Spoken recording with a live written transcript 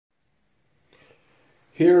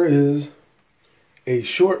Here is a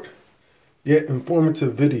short yet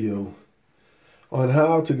informative video on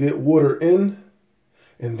how to get water in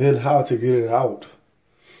and then how to get it out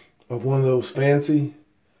of one of those fancy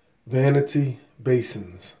vanity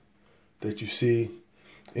basins that you see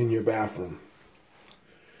in your bathroom.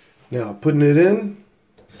 Now, putting it in,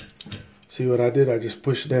 see what I did? I just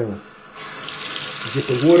pushed down. You get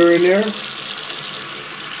the water in there.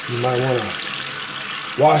 You might want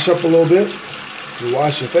to wash up a little bit. You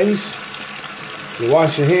wash your face, you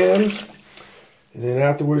wash your hands, and then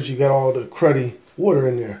afterwards you got all the cruddy water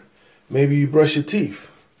in there. Maybe you brush your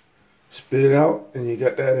teeth, spit it out, and you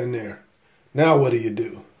got that in there. Now what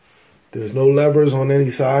do? There's no levers on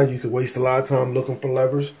any side. You could waste a lot of time looking for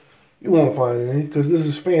levers. You won't find any because this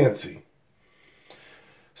is fancy.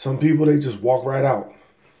 Some people, they just walk right out.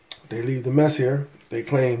 They leave the mess here. They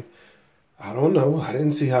claim, I don't know, I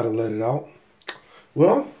didn't see how to let it out.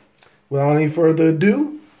 Well, without any further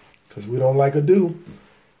ado, because we don't like ado,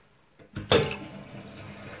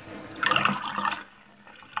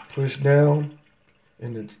 push down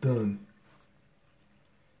and it's done.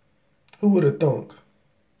 Who would have thunk?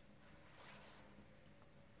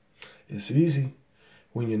 It's easy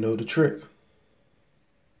when you know the trick.